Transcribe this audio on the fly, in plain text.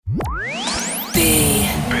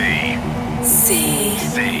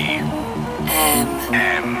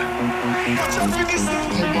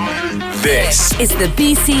This is the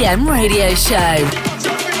BCM Radio Show.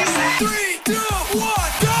 3, 2, 1,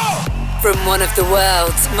 go! From one of the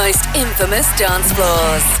world's most infamous dance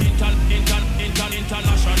floors.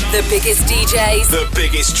 The biggest DJs. The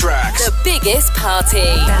biggest tracks. The biggest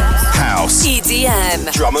party. House.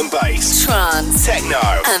 EDM. Drum and bass. Trance. Techno.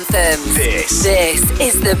 Anthems. This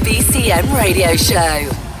is the BCM Radio Show.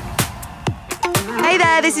 Hey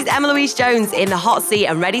there, this is Emma Louise Jones in the hot seat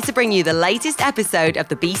and ready to bring you the latest episode of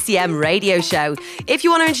the BCM Radio Show. If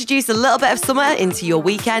you want to introduce a little bit of summer into your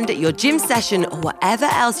weekend, your gym session, or whatever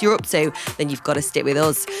else you're up to, then you've got to stick with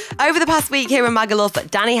us. Over the past week here in Magaluf,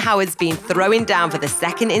 Danny Howard's been throwing down for the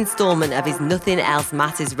second instalment of his Nothing Else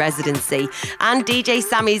Matters residency, and DJ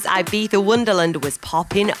Sammy's Ibiza Wonderland was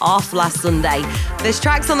popping off last Sunday. There's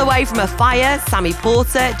tracks on the way from Afire, Sammy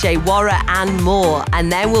Porter, Jay Warra, and more. And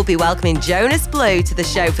then we'll be welcoming Jonas Blue to the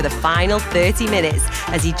show for the final 30 minutes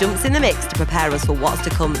as he jumps in the mix to prepare us for what's to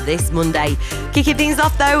come this Monday. Kicking things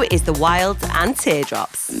off though is The Wild and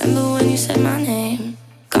Teardrops. Remember when you said my name,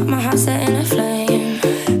 got my heart set in a flame.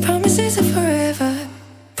 Promises are forever,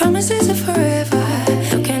 promises are forever.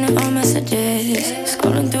 Looking at all messages,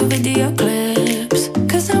 scrolling through video clips.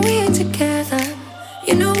 Cause now we ain't together,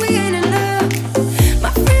 you know we ain't in love.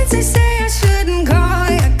 My friends they say I shouldn't call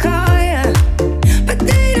ya, but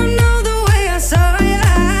they don't know.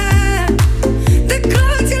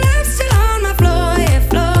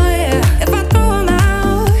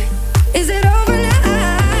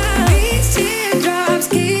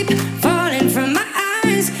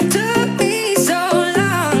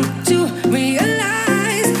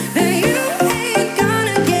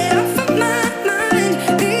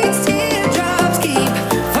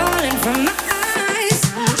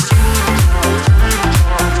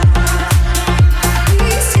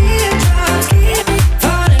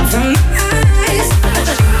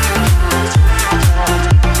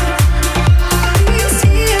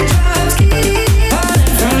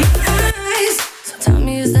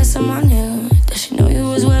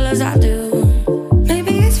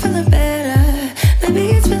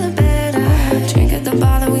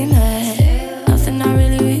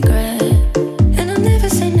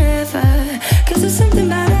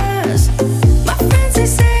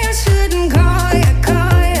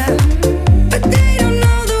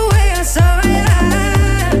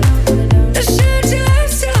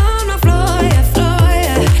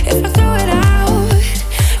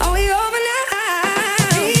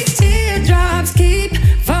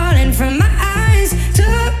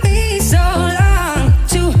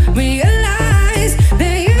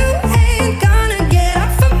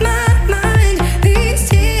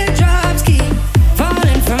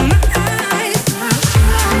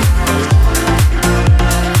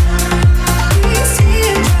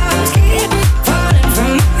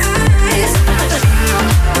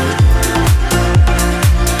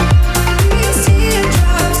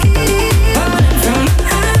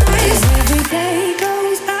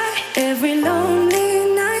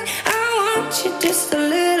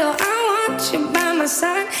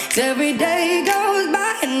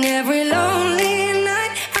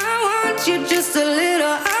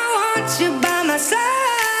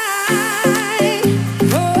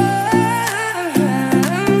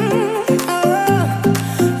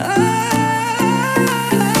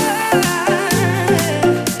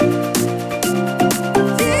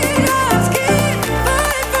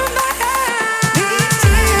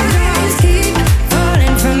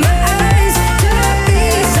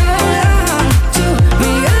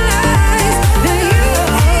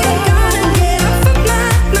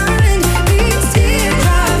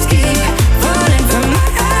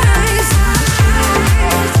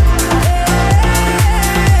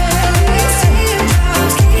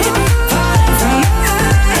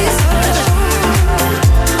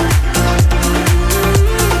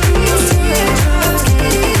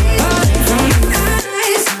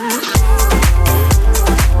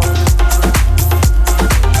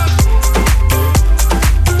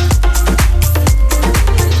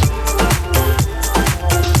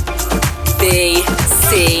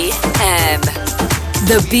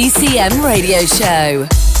 The BCM Radio Show.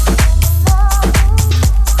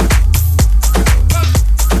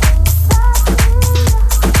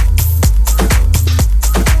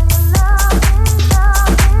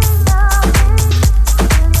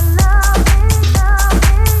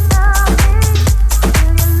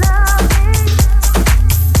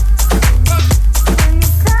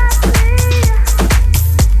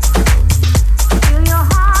 Feel your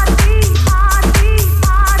heartbeat,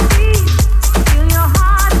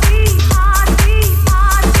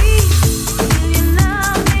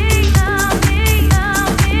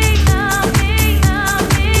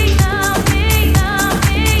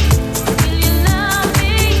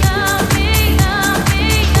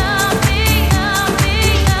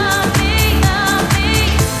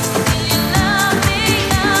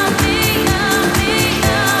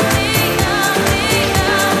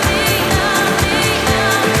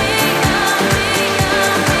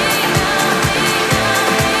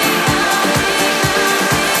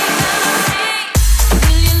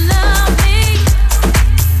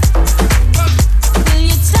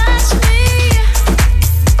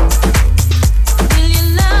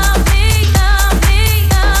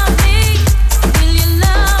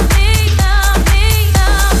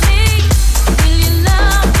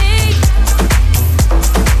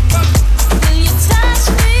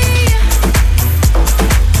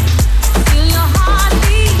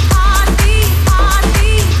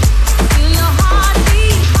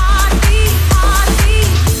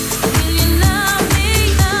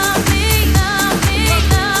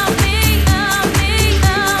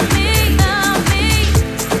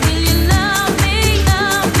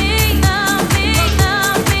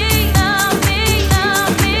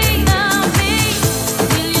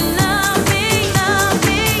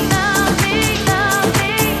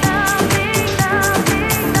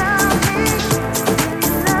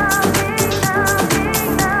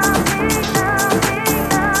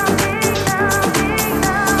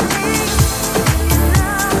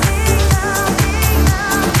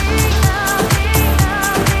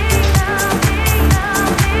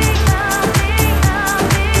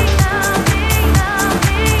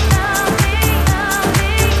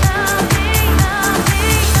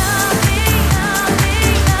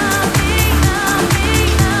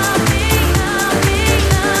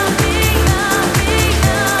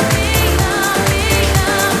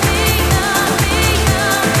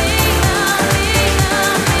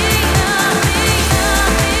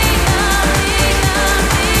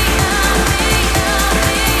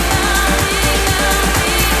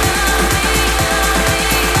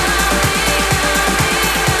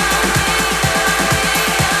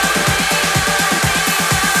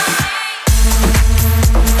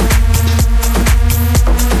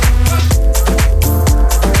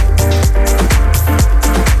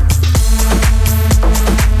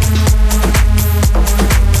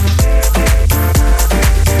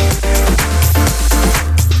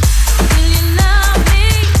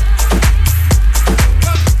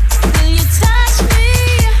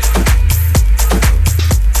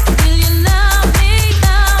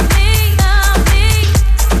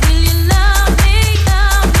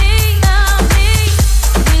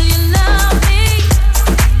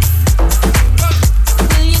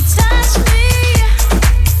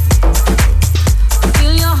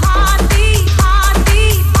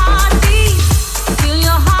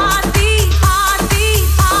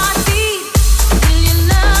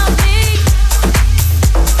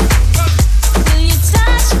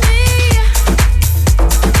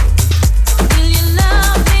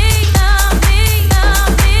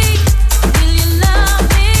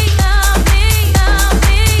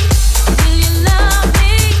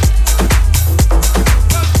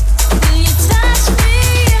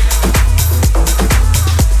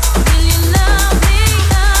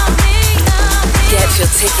 your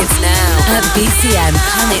tickets now at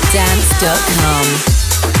bcmplanetdance.com.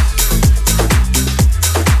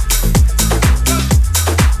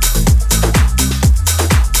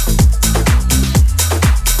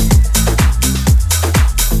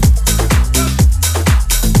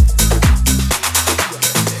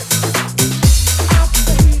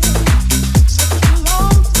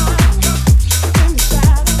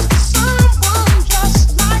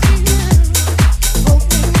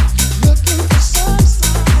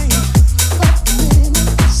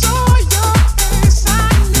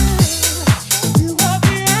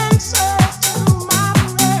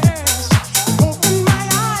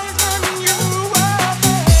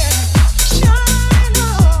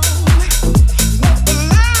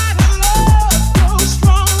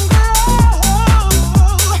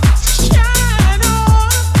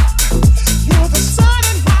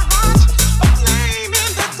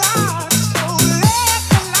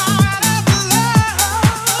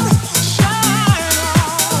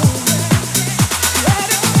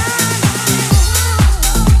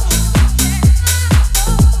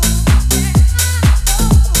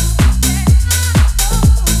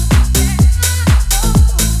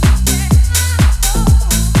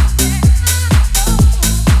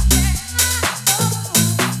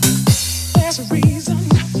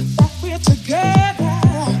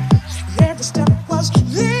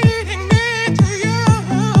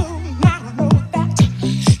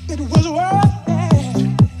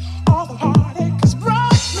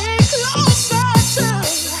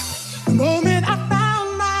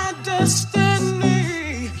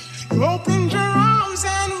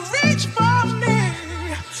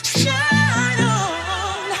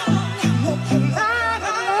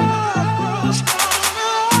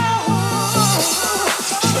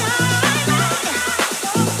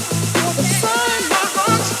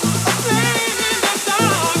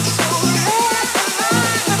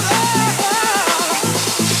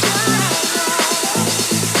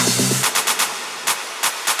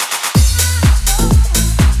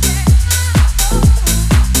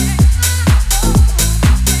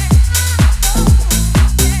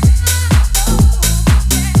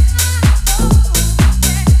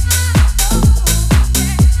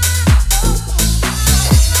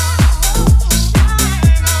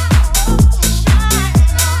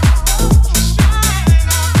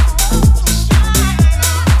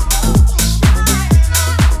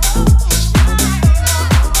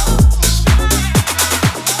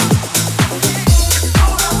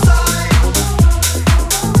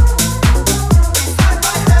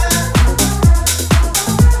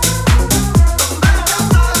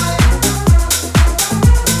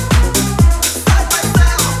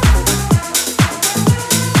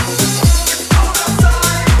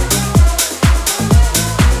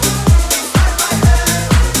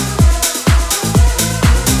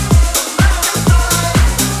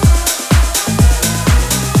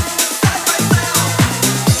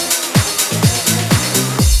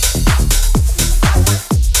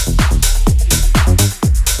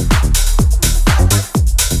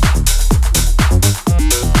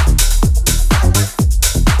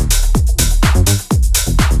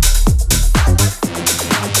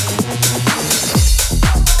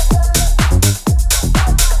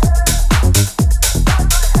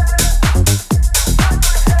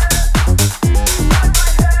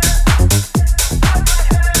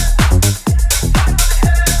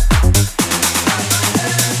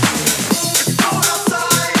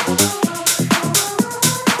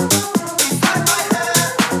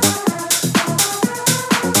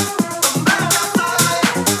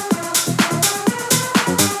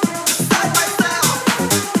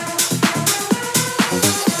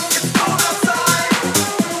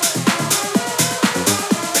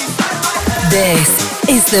 This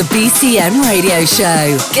is the BCM Radio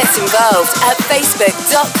Show. Get involved at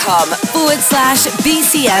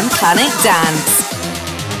facebook.com/BCM Planet Dance.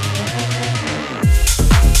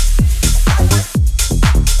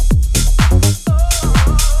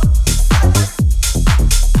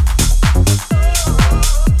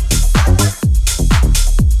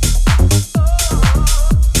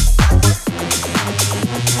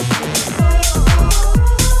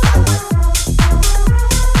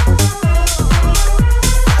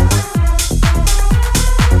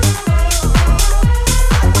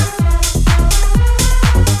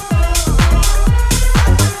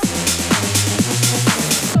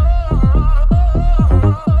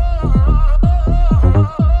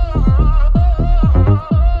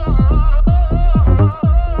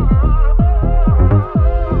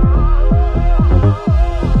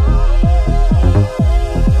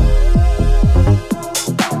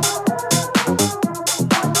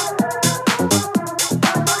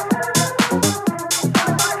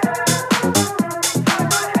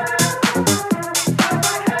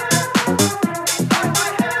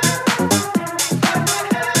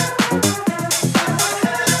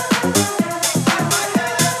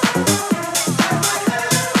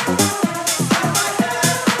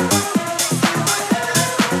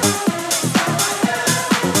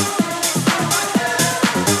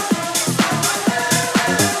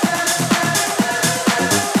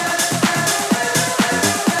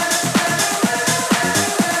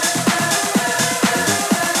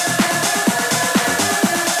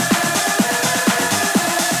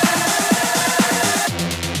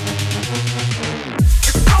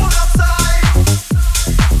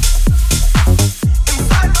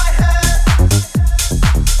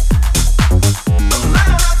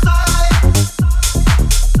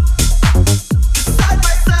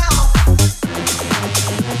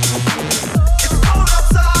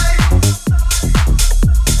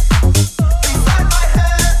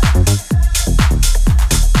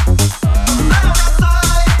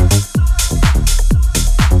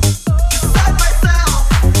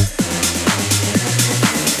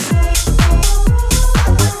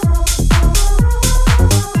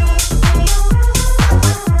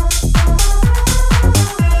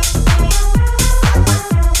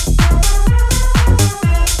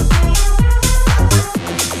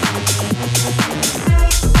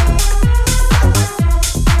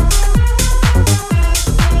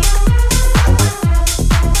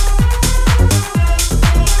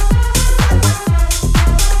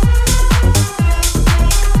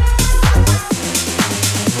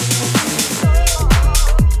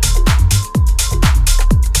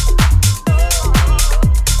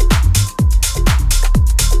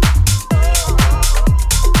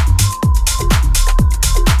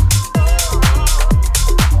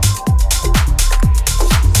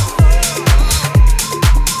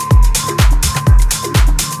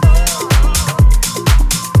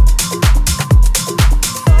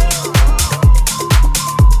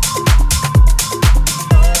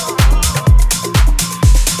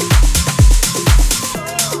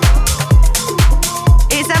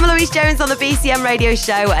 Jones on the BCM radio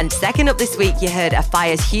show, and second up this week you heard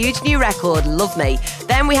Afaya's huge new record, Love Me.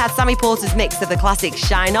 Then we had Sammy Porter's mix of the classic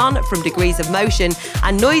Shine On from Degrees of Motion,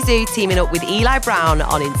 and Noizu teaming up with Eli Brown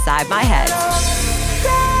on Inside My Head.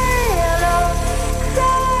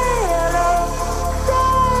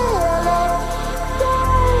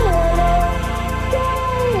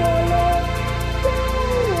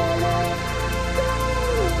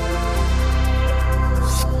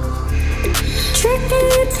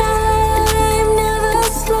 Tricky time never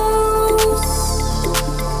slows.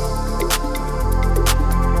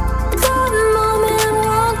 The moment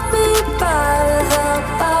won't be by without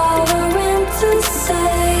bothering to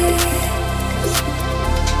say.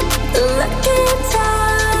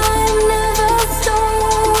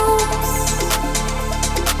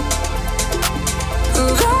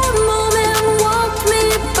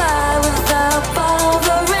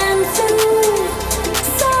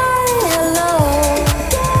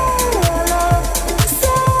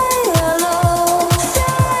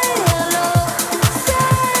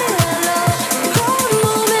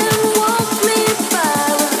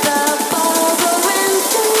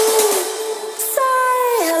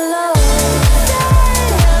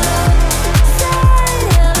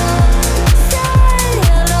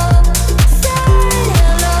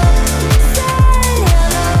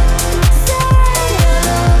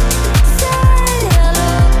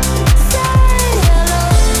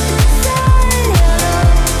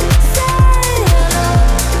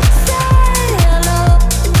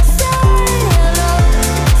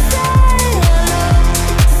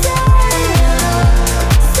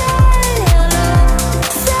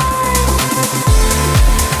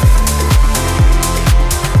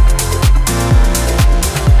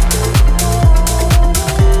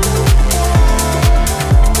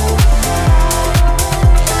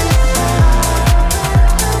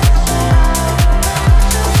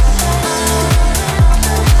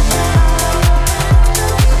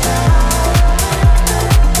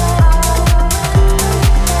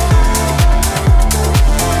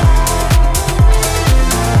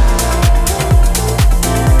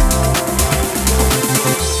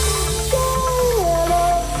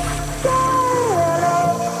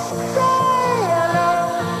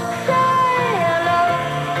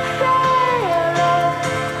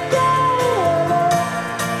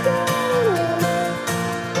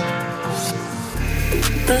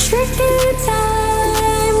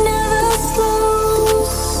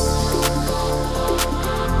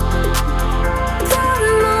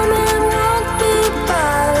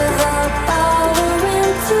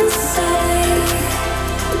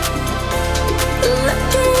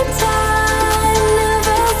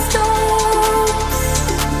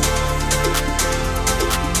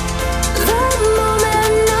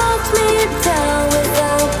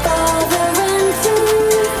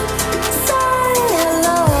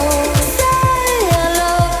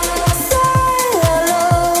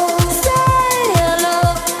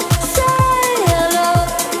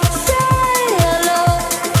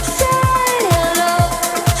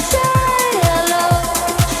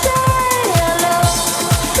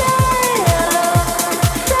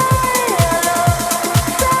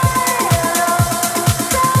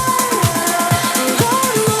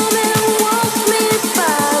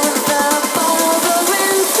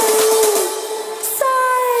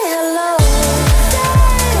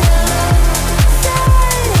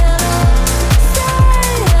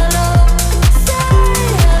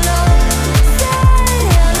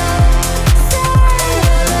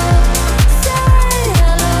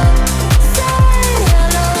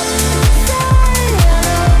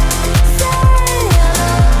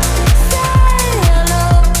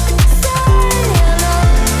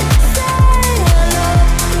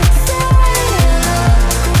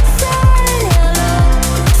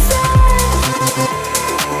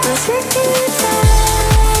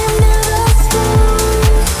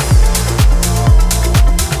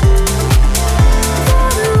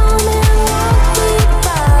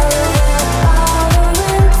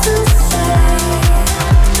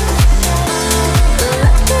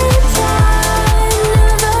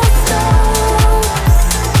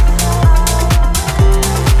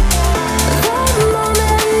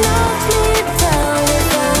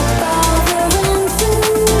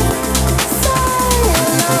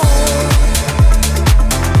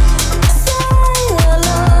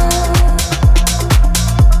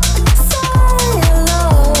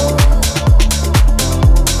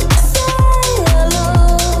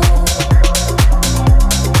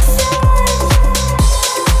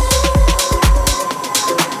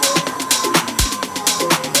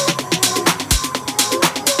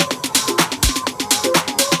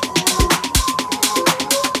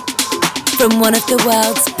 from one of the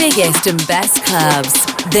world's biggest and best clubs.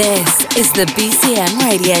 This is the BCM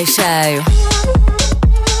Radio Show.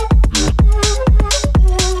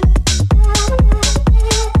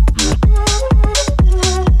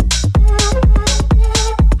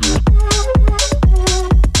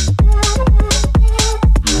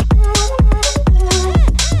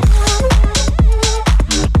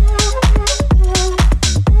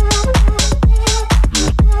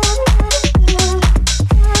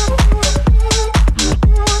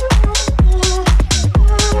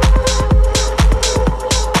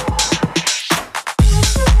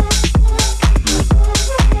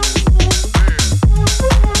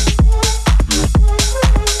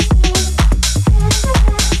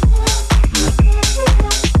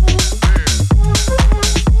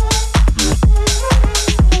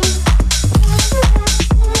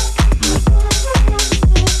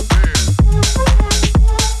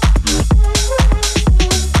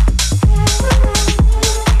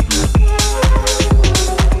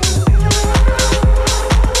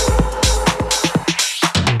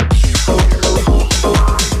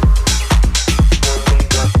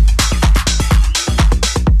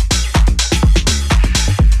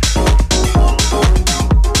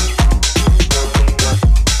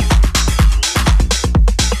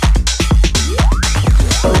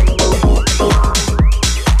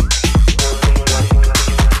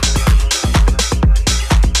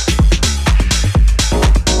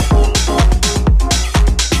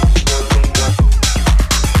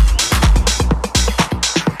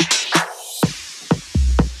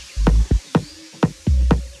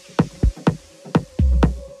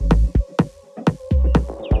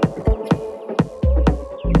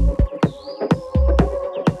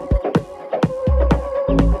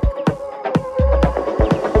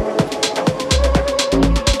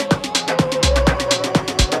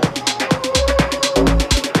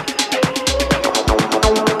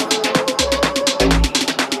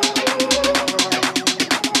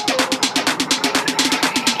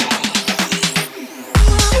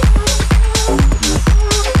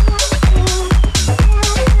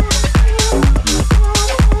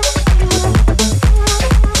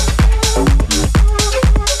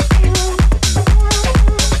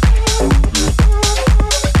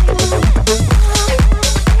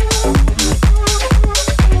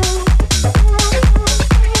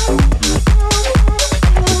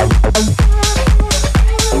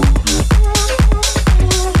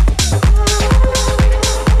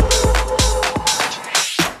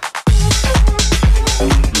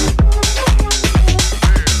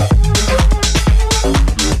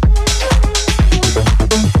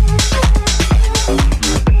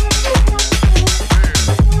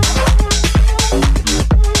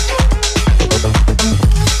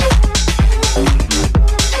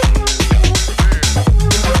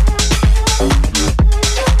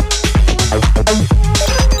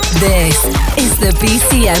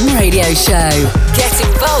 BCM Radio Show. Get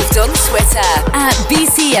involved on Twitter at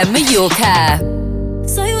BCM Mallorca.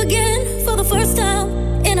 Saw you again for the first time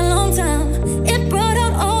in a long time. It brought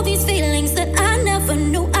out all these feelings that I never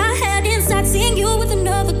knew I had inside. Seeing you with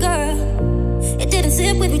another girl, it didn't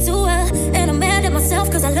sit with me too well, and I'm mad at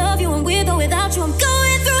myself cause I love you and with or without you I'm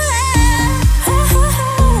going through hell.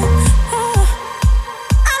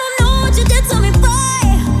 I don't know what you did to me,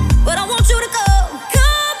 boy, but I want you to go.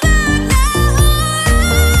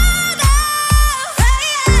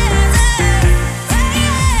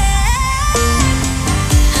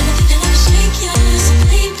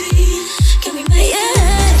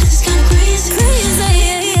 Crazy.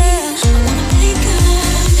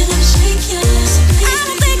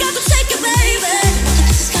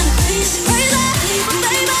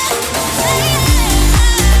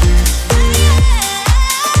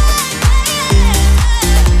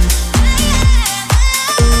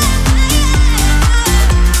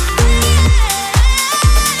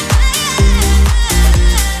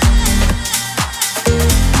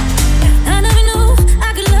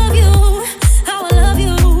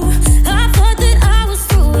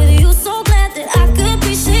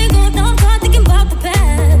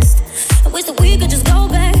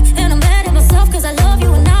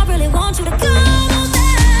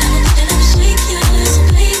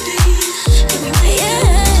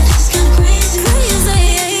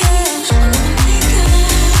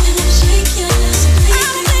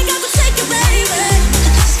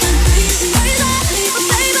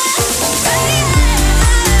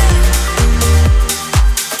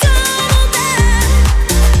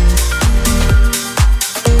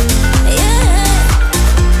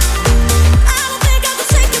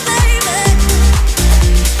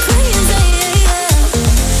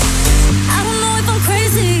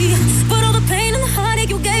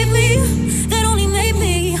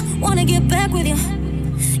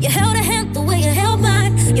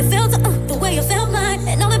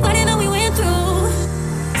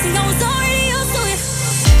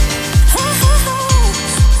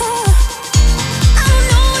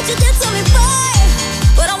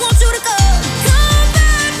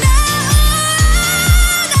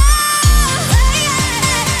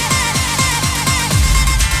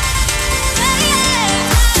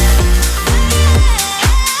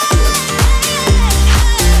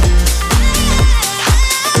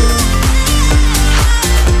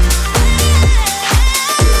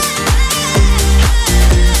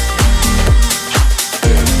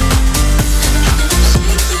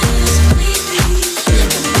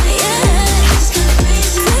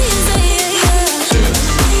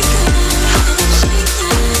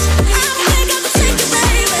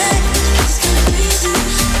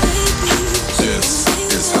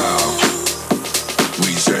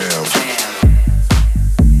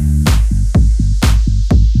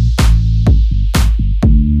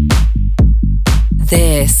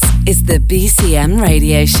 is the BCM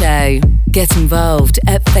Radio Show. Get involved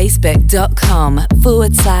at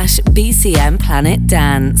facebook.com/BCM Planet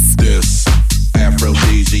Dance. This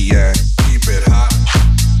aphrodisiac, keep it hot.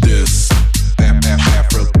 This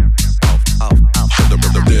afro.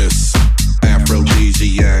 This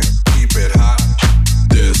aphrodisiac, keep it hot.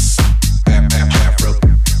 This afro.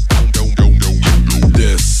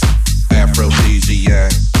 This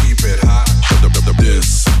aphrodisiac, keep it hot.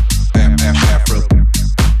 This afro.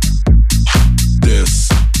 This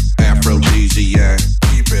aphrodisiac,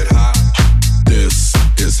 keep it hot. This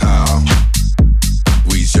is how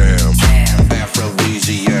we jam.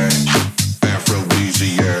 Aphrodisiac,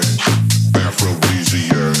 aphrodisiac,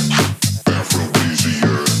 aphrodisiac,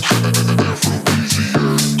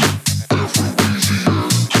 aphrodisiac, aphrodisiac.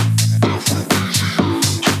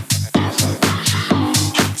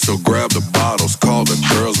 So grab the bottles, call the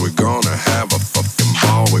girls, we're gonna have a fucking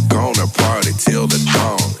ball. We're gonna party till the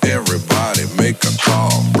dawn. Everybody make a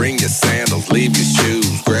call. Bring your sandals, leave your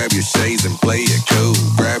shoes. Grab your shades and play it cool.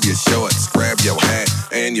 Grab your shorts, grab your hat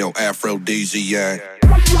and your aphrodisiac.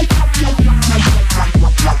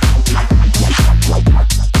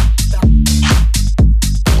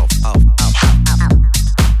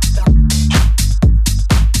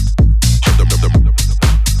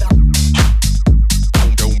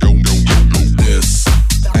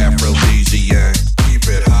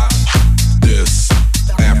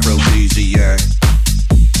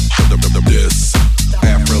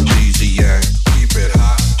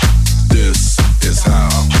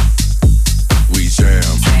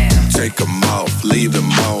 Leave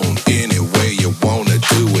them on any way you wanna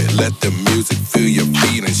do it. Let the music fill your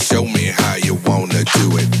feet and show me how you wanna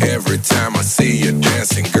do it. Every time I see you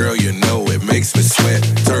dancing, girl, you know it makes me sweat.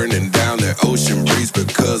 Turning down the ocean breeze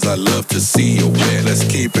because I love to see you wet. Let's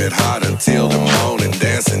keep it hot until the morning,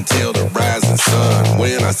 dance until the rising sun.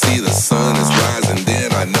 When I see the sun is rising,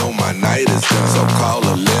 then I know my night is done. So call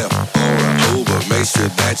a Lyft or an Uber, make sure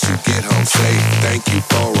that you get home safe. Thank you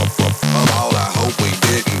for all. I hope we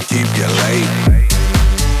didn't keep you late.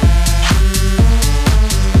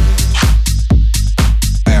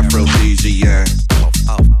 Aphrodisiac,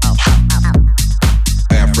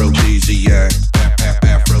 aphrodisiac,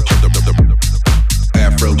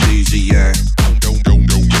 aphrodisiac,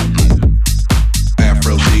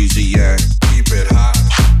 aphrodisiac, keep it hot.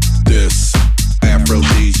 This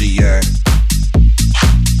aphrodisiac,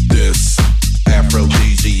 this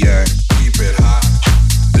aphrodisiac, keep it hot.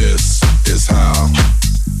 This is how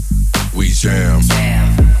we jam.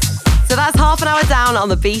 So that's half an hour down on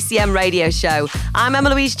the BCM Radio Show. I'm Emma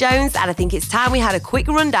Louise Jones, and I think it's time we had a quick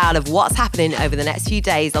rundown of what's happening over the next few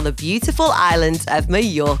days on the beautiful island of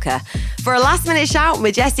Mallorca. For a last-minute shout,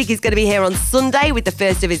 Majestic is going to be here on Sunday with the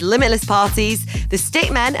first of his Limitless parties. The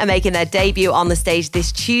Stickmen are making their debut on the stage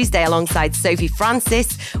this Tuesday alongside Sophie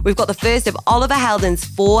Francis. We've got the first of Oliver Heldens'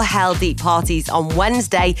 4 Hell Deep parties on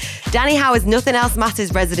Wednesday. Danny Howard's Nothing Else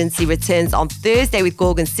Matters residency returns on Thursday with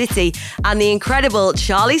Gorgon City, and the incredible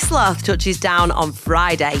Charlie Sloth touches down on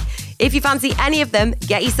Friday. If you fancy any of them,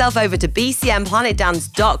 get yourself over to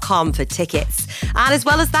bcmplanetdance.com for tickets. And as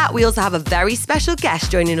well as that, we also have a very special guest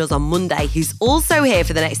joining us on Monday who's also here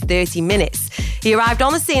for the next 30 minutes. He arrived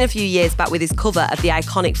on the scene a few years back with his cover of the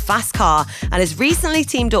iconic Fast Car and has recently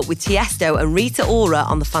teamed up with Tiesto and Rita Ora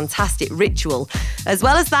on the fantastic Ritual. As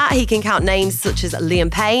well as that, he can count names such as Liam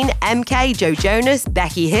Payne, MK, Joe Jonas,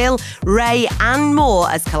 Becky Hill, Ray and more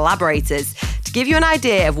as collaborators. To give you an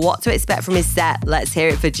idea of what to expect from his set, let's hear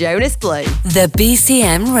it for Jonas Blue. The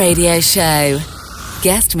BCM Radio Show.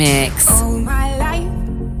 Guest mix. All my life,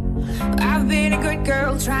 I've been a good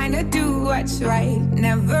girl trying to do what's right.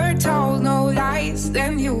 Never told no lies,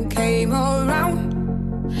 then you came around.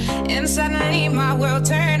 And suddenly my world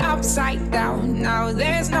turned upside down. Now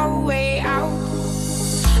there's no way out.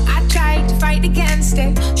 I tried to fight against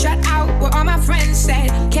it, shut out what all my friends said.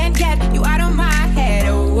 Can't get you out of my head,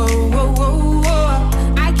 oh, oh, oh, oh, oh.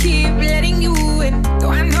 I keep letting you in,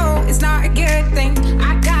 though I know it's not a good thing.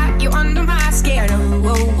 I got you under my skin, oh,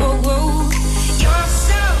 oh, oh, oh. You're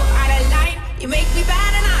so out of line, you make me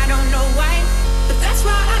bad and I don't know why. But that's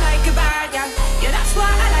what I like about ya, yeah, that's what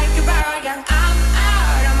I like about ya. I'm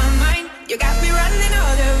out of my mind, you got me running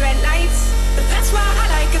all the red lights. But that's what I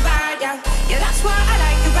like about ya, yeah, that's what I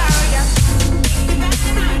like about ya.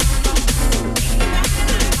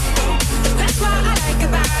 That's what I like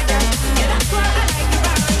about ya, yeah, that's what I like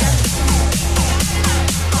about ya.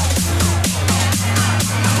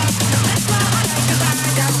 That's what I like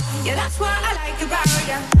about ya, yeah, that's what I like about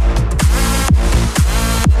ya.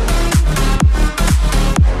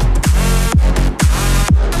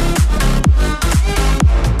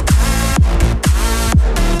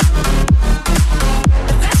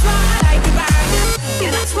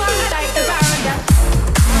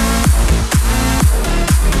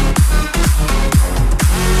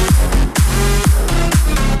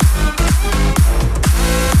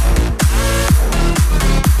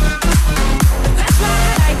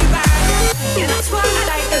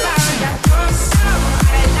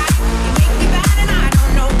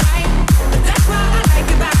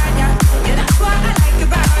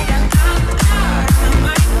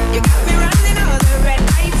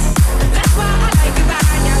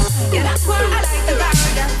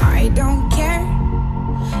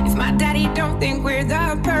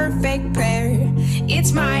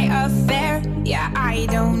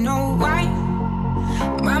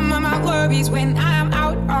 worries when I'm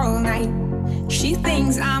out all night. She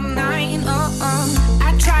thinks I'm 9,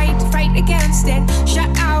 I tried to fight against it. Shut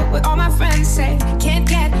out what all my friends say. Can't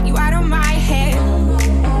get you out of my head.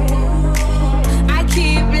 I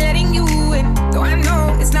keep letting you in, though I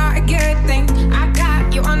know it's not a good thing. I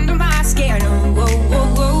got you under my skin. Oh, whoa, whoa,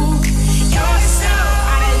 whoa. You're so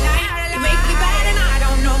out of line. You make me bad and I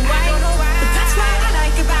don't know why. But that's what I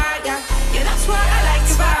like about ya. Yeah, that's what I like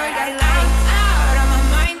about ya. I'm out of my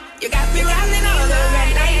mind. You got me running all the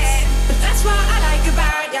red lights. But that's what I like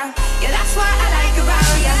about ya. Yeah, that's what I like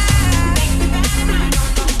about ya.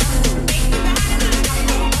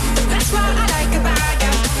 But that's what I like about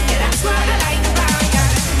ya. Yeah, that's what I like about ya.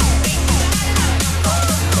 That's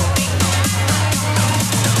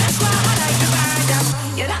what I like about ya.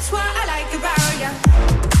 Yeah, that's what I like about ya.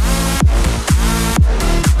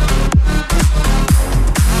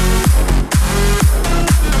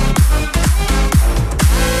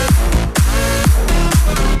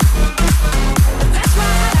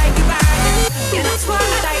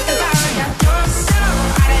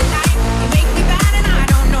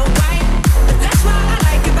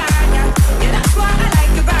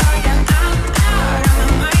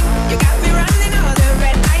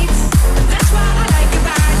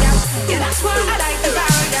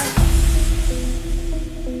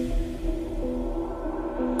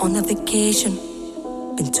 On a vacation,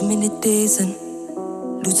 been too many days and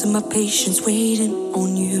losing my patience waiting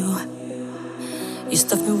on you. You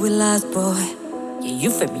stuffed me with lies, boy. Yeah, you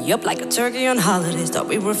fed me up like a turkey on holidays. Thought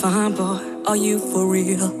we were fine, boy. Are you for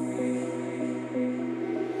real?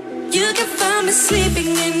 You can find me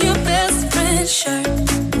sleeping in your best friend's shirt.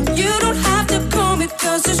 You don't have to call me,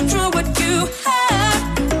 cause it's true what you have.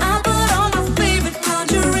 I put on my favorite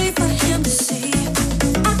lingerie for him to see.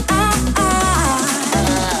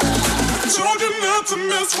 Told you not to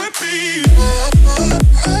mess with me.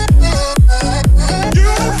 You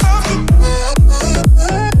don't have to.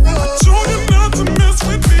 I told you not to mess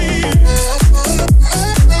with me.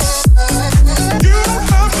 You don't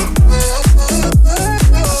have to.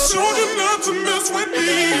 I told you not to mess with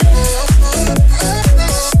me. You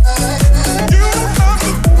don't have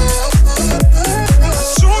to. I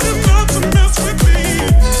told you not to mess with me.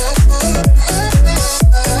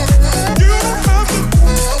 You don't have to.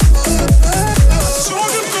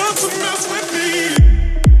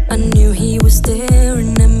 I knew he was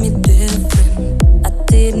staring at me different. I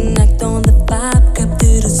didn't act on the vibe, kept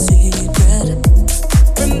it a secret.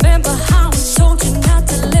 Remember how I told you not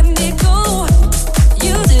to let me go?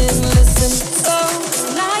 You didn't listen, so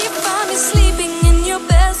now you find me sleeping in your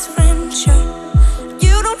best friend's shirt.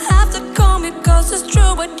 You don't have to call me, cause it's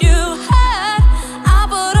true what you had. I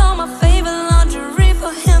put on my favorite lingerie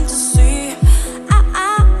for him to see.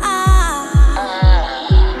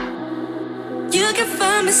 You can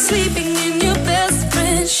find me sleeping in your best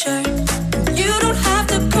friend's shirt. You don't have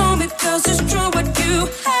to call me, cause it's true what you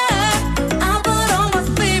had. I put on my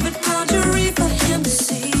favorite lingerie for him to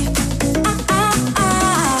see. I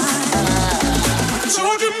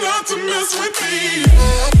told you not to mess with me.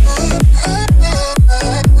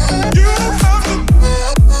 You don't have to.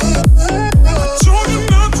 I told you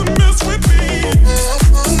not to mess with me.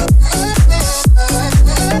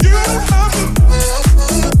 You don't have to.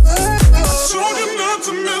 I told you not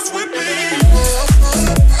to mess with me.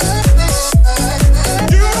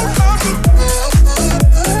 You don't have to.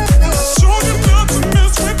 I told you not to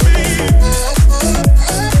mess with me.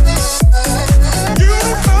 You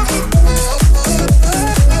don't have to.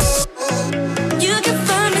 You can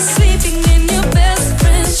find me sleeping in your best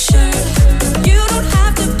friend's shirt. You don't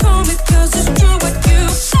have to call me, cause it's true what you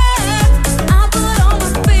had. I put on my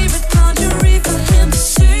favorite lingerie for him to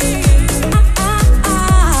see.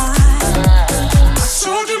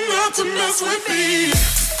 Told you not to mess with me.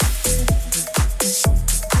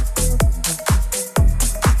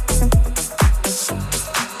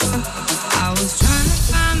 I was trying to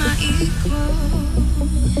find my equal,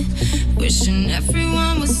 wishing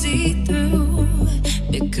everyone would see through.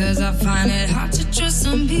 Because I find it hard to trust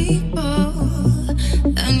some people.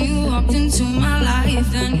 Then you walked into my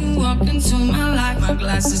life, My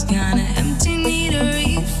glass is kinda empty, need a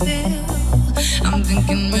refill. I'm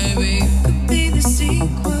thinking maybe you could be the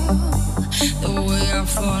sequel. The way I've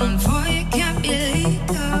fallen for you can't be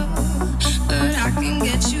legal. But I can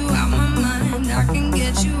get you out my mind, I can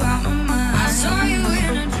get you out my mind. I saw you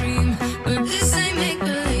in a dream, but this ain't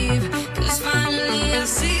make-believe. Cause finally I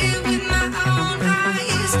see it with my own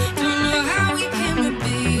eyes. Don't know how we came to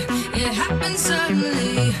be, it happened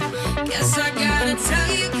suddenly. Guess I gotta tell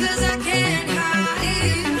you cause I can't hide.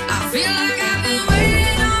 I feel like I've been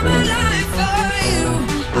waiting all my life for you.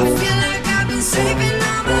 I feel like I've been saving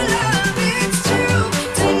all my love.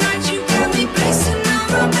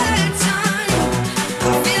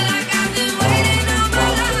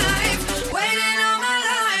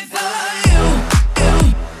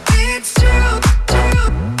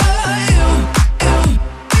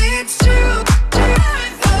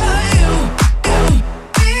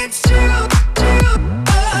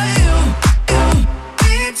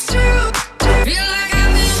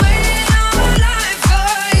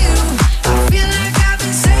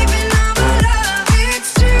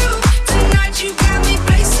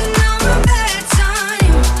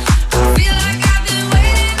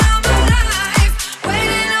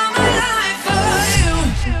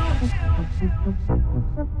 Felt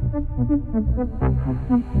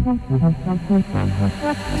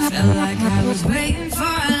like I was waiting for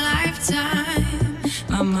a lifetime.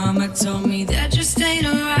 My mama told me that just ain't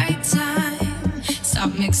the right time.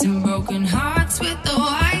 Stop mixing broken hearts with the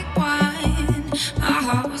white wine. My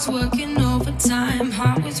heart was working overtime.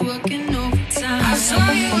 Heart was working overtime. I saw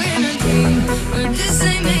you in a dream, but this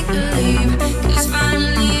ain't make believe. 'Cause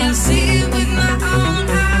finally I see it with my own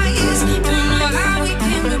eyes. Don't know how we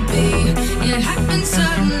came to be. It happened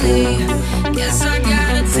suddenly. Guess I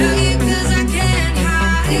gotta tell you 'cause I can't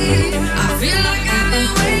hide. I feel like I've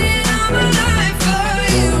been waiting all my life for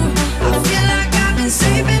you. I feel like I've been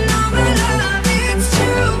saving all my love. It's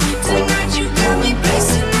true. Tonight you got me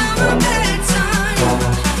pacing on my bedtime.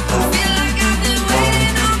 I feel like I've been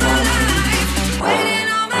waiting all my life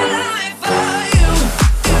for you.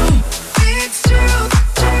 It's true,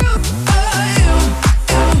 true for you.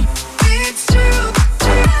 It's true,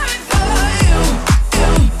 true for you.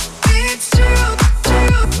 It's true,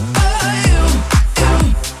 true for you.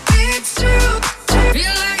 It's true.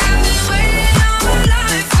 Feel like I've been waiting all my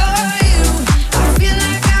life for you. I feel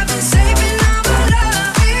like I've been saving all my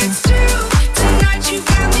love. It's true. Tonight you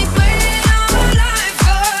got me waiting all my life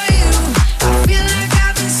for you. I feel like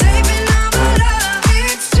I've been saving all my love.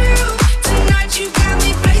 It's true. Tonight you got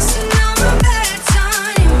me placing on my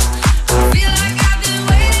bedtime. I feel like I've been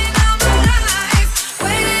waiting all my life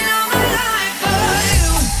for you.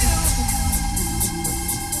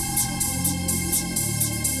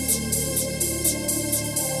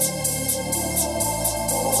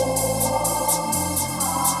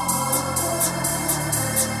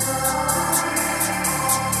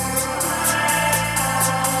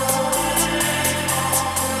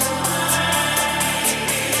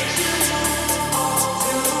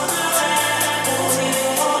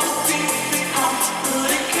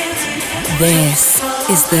 This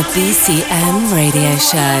is the BCM Radio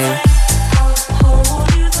Show.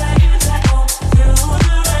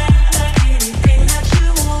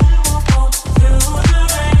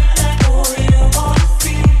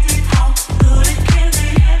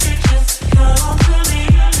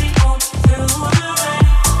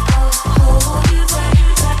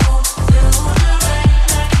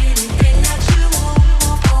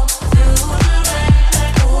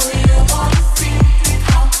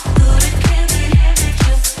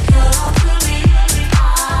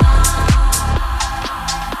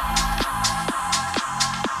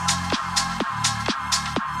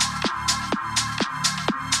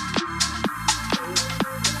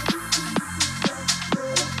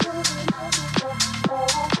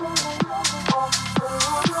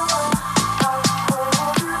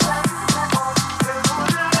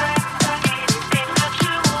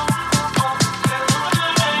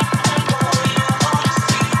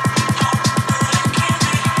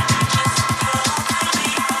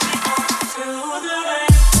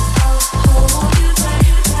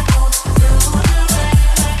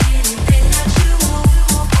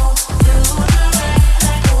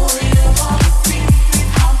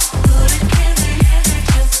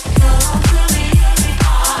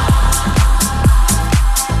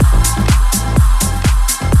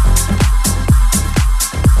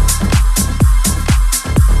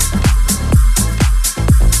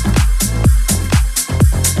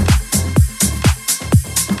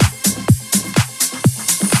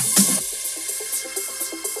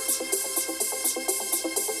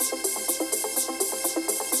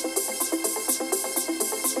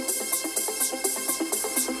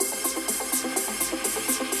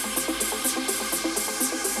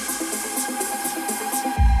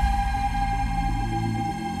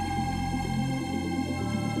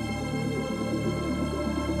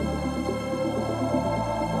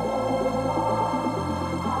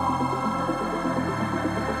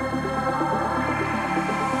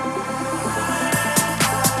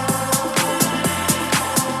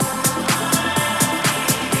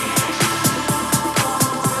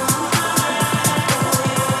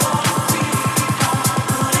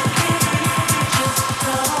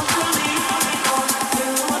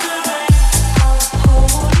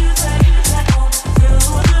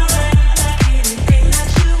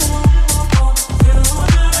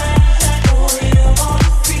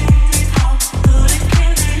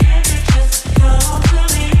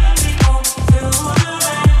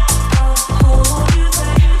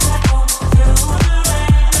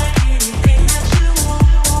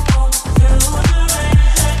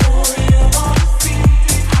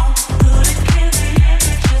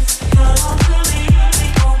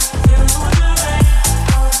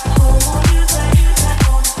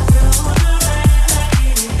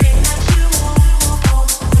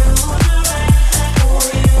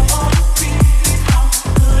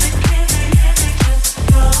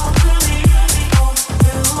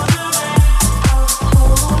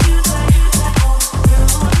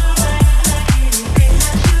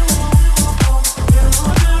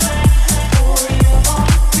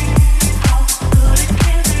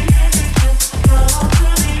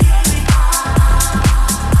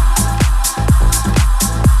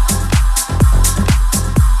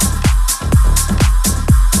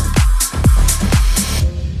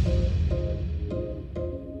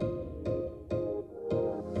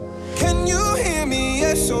 Can you hear me?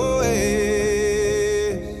 SOS.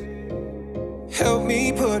 Help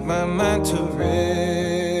me put my mind to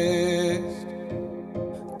rest.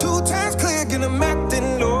 2 times click and I'm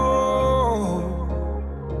acting low.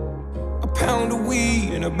 A pound of weed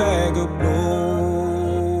and a bag of blow.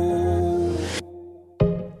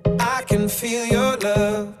 I can feel your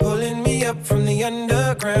love pulling me up from the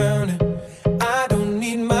underground. I don't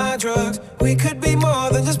need my drugs. We could be more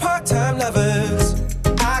than just part-time lovers.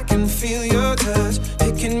 I can feel your touch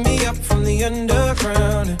picking me up from the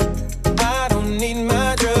underground. I don't need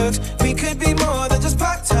my drugs. We could be more than just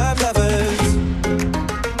part-time lovers.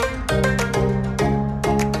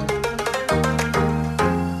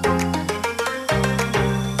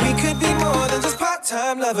 We could be more than just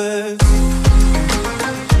part-time lovers.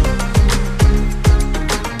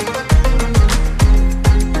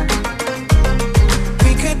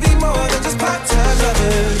 We could be more than just part-time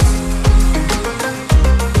lovers.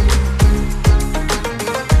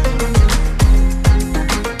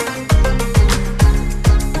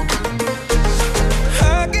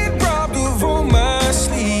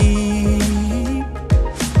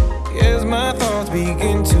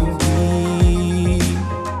 Begin to be.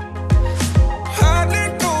 I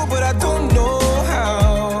let go, but I don't know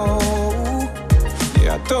how.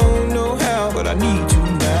 Yeah, I don't know how, but I need you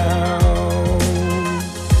now.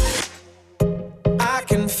 I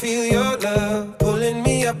can feel your love pulling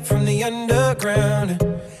me up from the underground.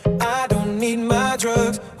 I don't need my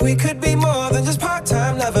drugs. We could be more than just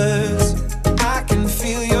part-time lovers. I can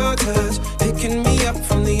feel your touch picking me up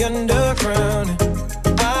from the underground.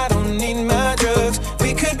 I don't need my drugs.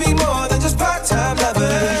 We could be more than just part-time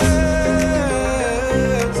lovers.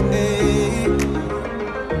 Hey.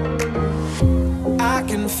 I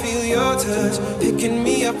can feel your touch picking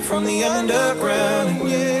me up from the underground.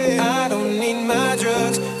 Yeah. I don't need my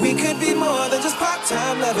drugs. We could be more than just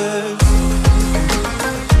part-time lovers.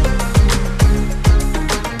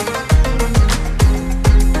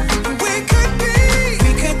 We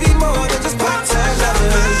could be more than just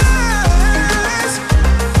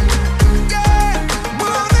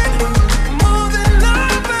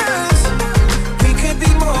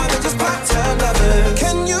part-time lovers.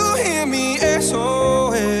 Can you hear me?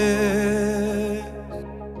 SOS.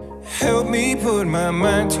 Help me put my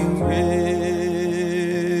mind to rest.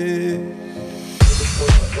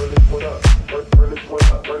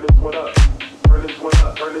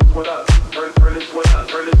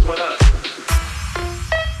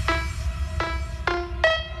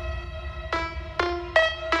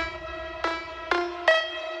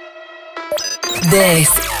 This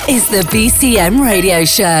is the BCM Radio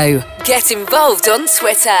Show. Get involved on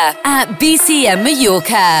Twitter at BCM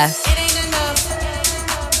Mallorca. It ain't enough.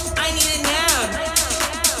 I need it now.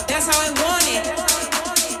 That's how I want it.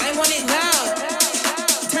 I want it loud.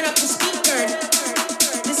 Turn up the speaker.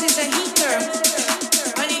 This is a heater.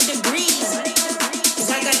 100 degrees. 'Cause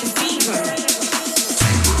I got the fever. 'Cause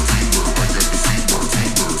I got the fever.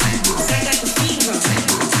 'Cause I got the fever.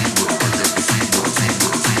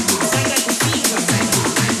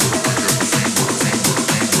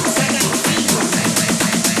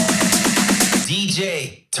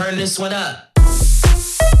 DJ, turn this one up.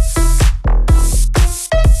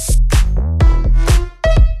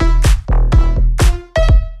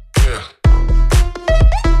 Yeah.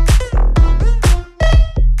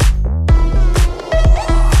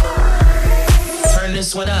 Turn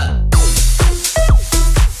this one up.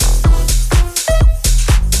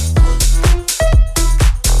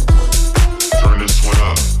 Turn this one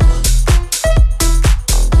up.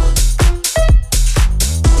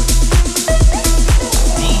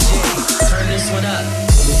 DJ, turn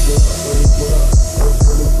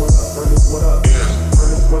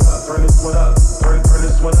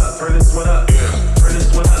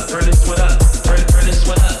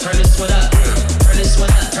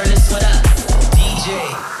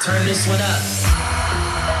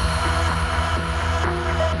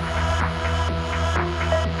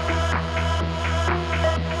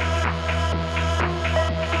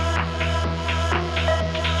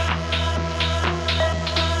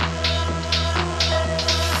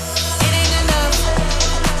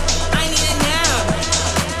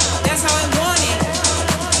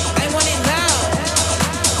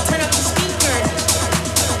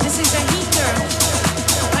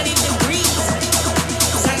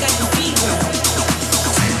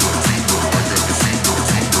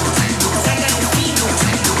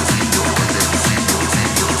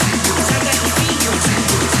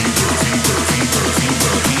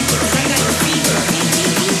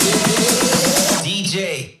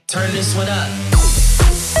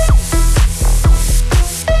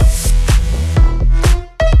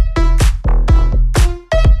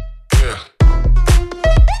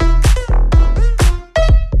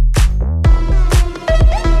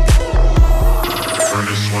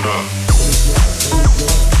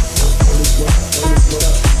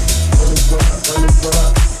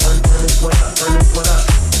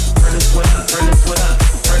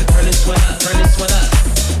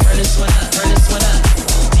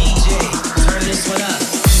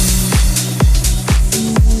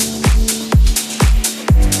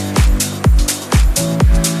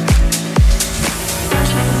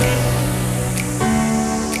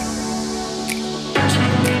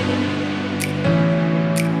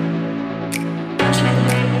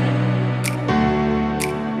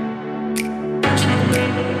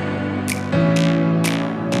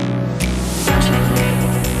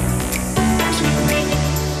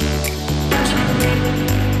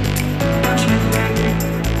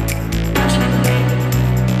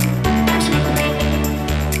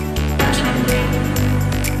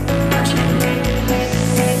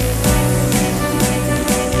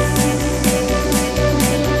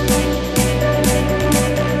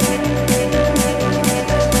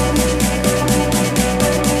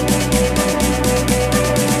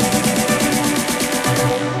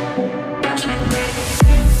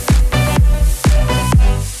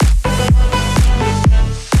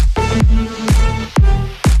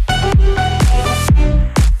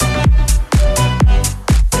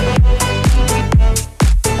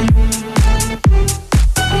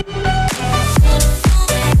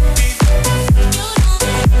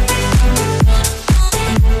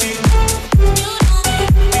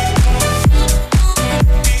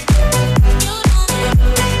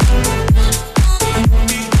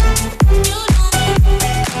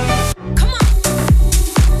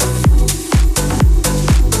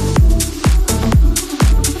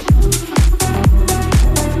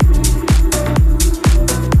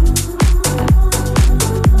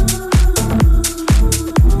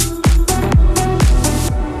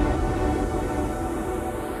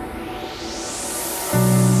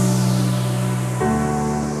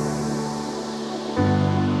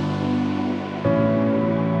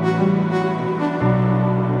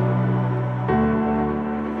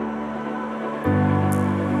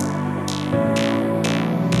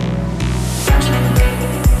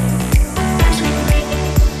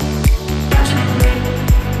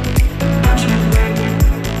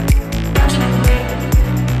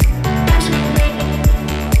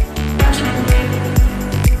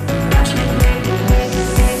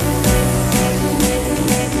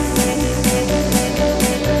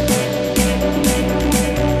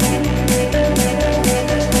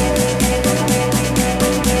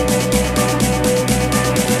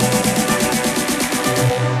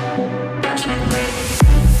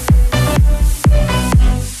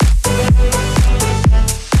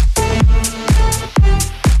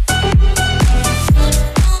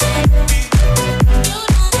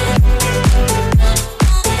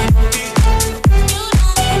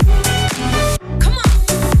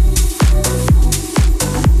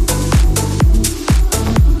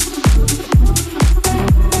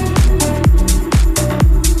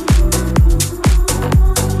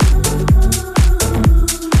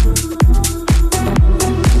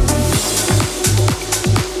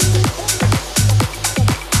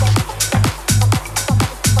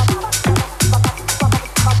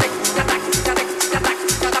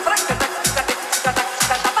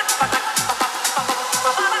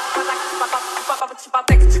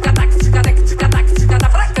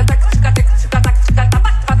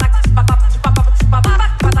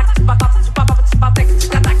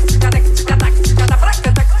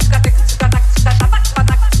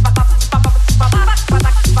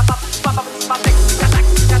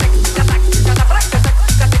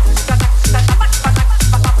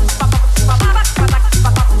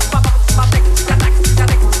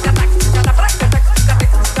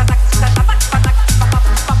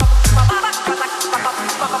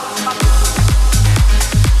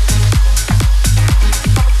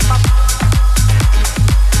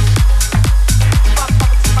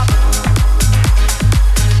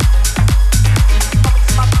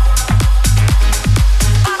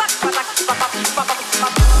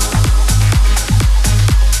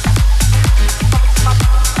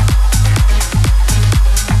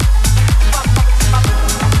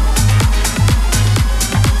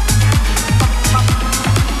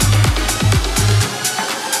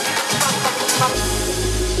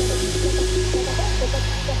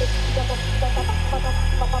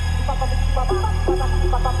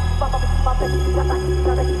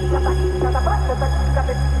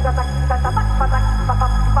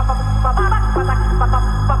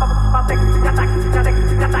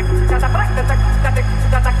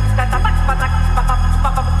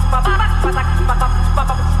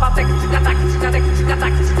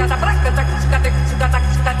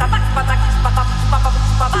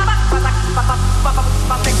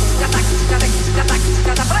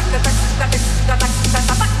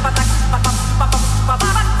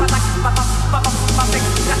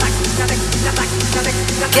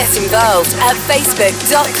involved at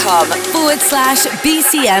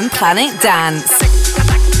facebook.com/BCM Planet Dance.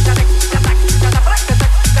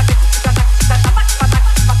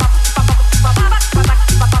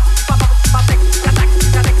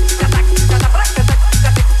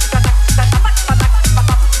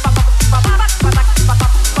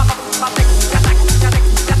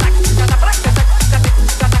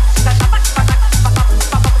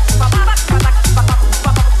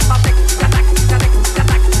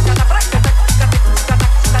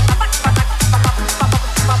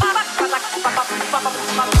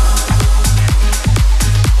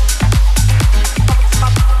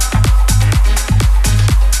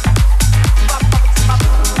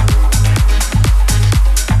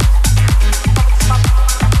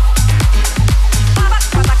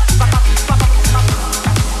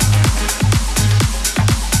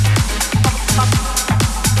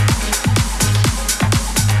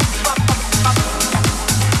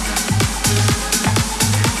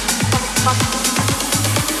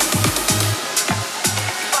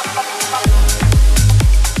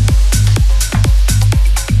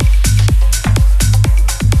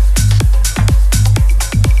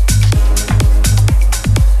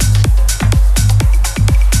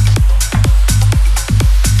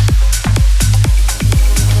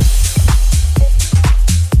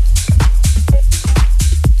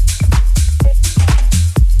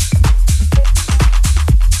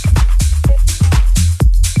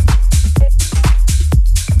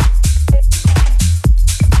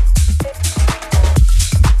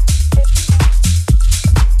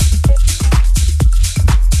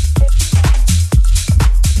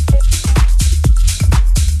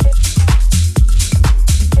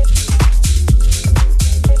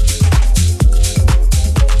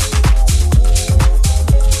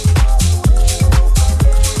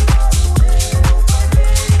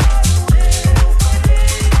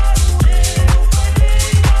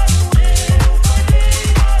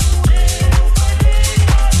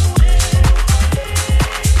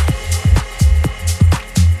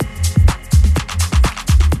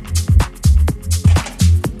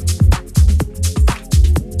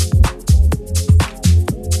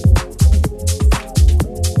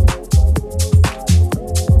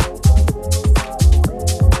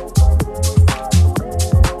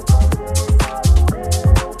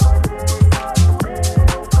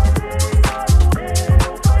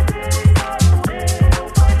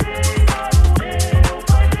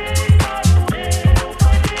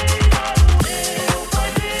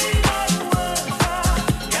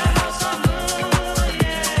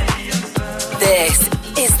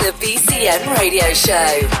 BCM Radio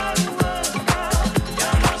Show.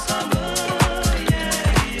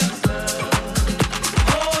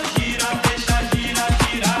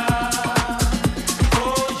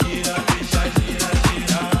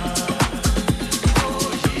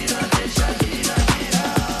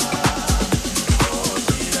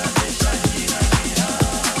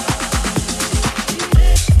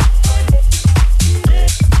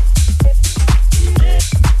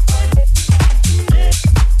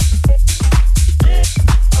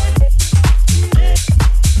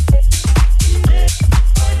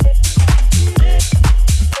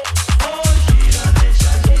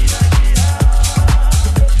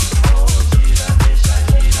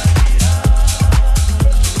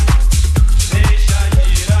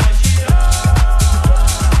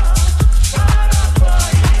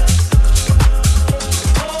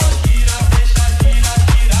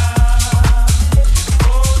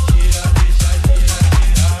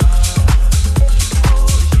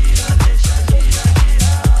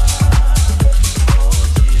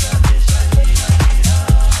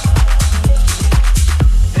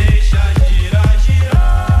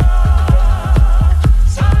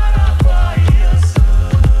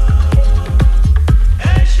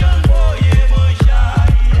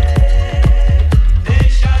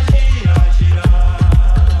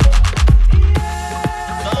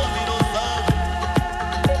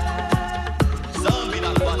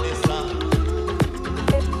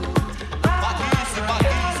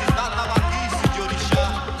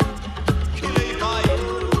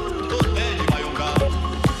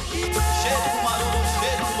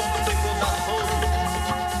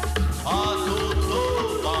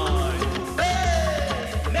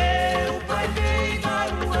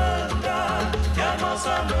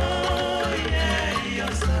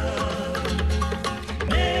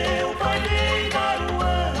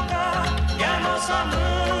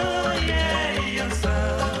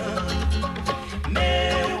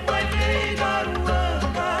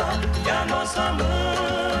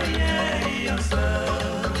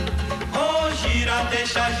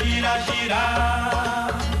 Deixa girar,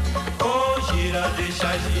 girar.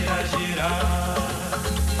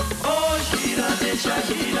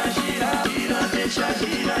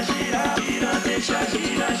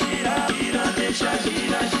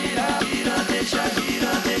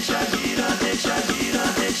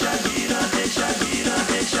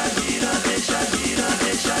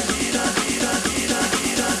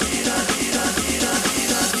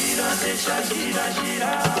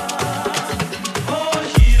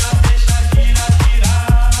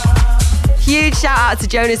 Huge shout out to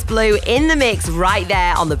Jonas Blue in the mix right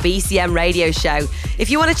there on the BCM radio show. If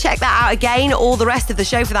you want to check that out again, or the rest of the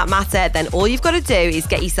show for that matter, then all you've got to do is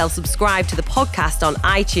get yourself subscribed to the podcast on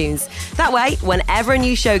iTunes. That way, whenever a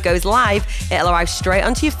new show goes live, it'll arrive straight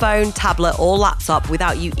onto your phone, tablet or laptop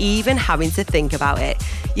without you even having to think about it.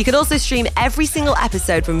 You can also stream every single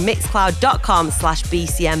episode from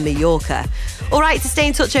mixcloud.com/BCM Mallorca. All right, to stay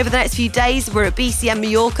in touch over the next few days, we're at BCM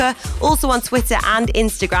Mallorca, also on Twitter and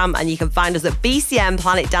Instagram, and you can find us at BCM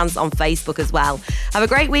Planet Dance on Facebook as well. Have a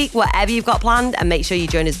great week, whatever you've got planned, and make sure you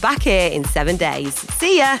join us back here in 7 days.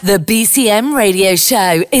 See ya! The BCM Radio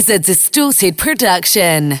Show is a Distorted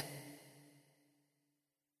production.